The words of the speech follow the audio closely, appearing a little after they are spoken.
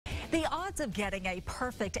The odds of getting a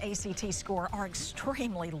perfect ACT score are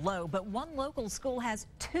extremely low, but one local school has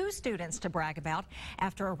 2 students to brag about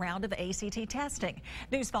after a round of ACT testing.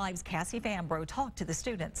 News 5's Cassie Fambro talked to the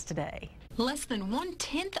students today. Less than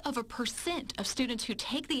 0.1% of students who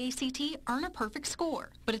take the ACT earn a perfect score.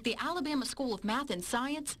 But at the Alabama School of Math and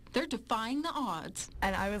Science, they're defying the odds.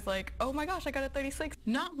 And I was like, oh my gosh, I got a 36.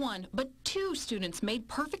 Not 1, but 2 students made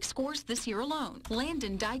perfect scores this year alone.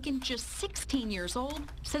 Landon Dyken, just 16 years old,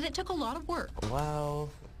 said it took a lot of work. Well,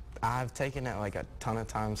 I've taken it like a ton of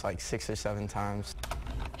times, like 6 or 7 times.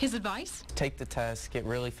 His advice? Take the test, get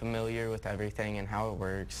really familiar with everything and how it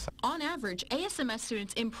works. On average, ASMS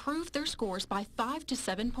students improve their scores by 5 to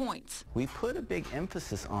 7 points. We put a big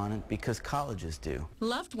emphasis on it because colleges do.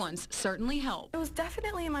 Loved ones certainly help. It was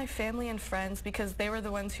definitely my family and friends because they were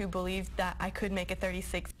the ones who believed that I could make a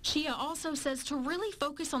 36. Chieh also says to really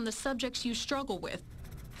focus on the subjects you struggle with.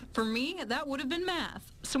 For me, that would have been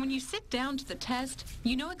math. So when you sit down to the test,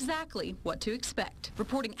 you know exactly what to expect.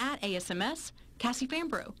 Reporting at ASMS, Cassie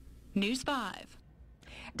Fambro, News 5.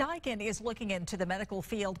 Dyken is looking into the medical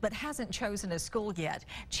field but hasn't chosen a school yet.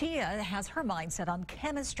 Chieh has her mind set on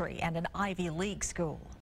chemistry and an Ivy League school.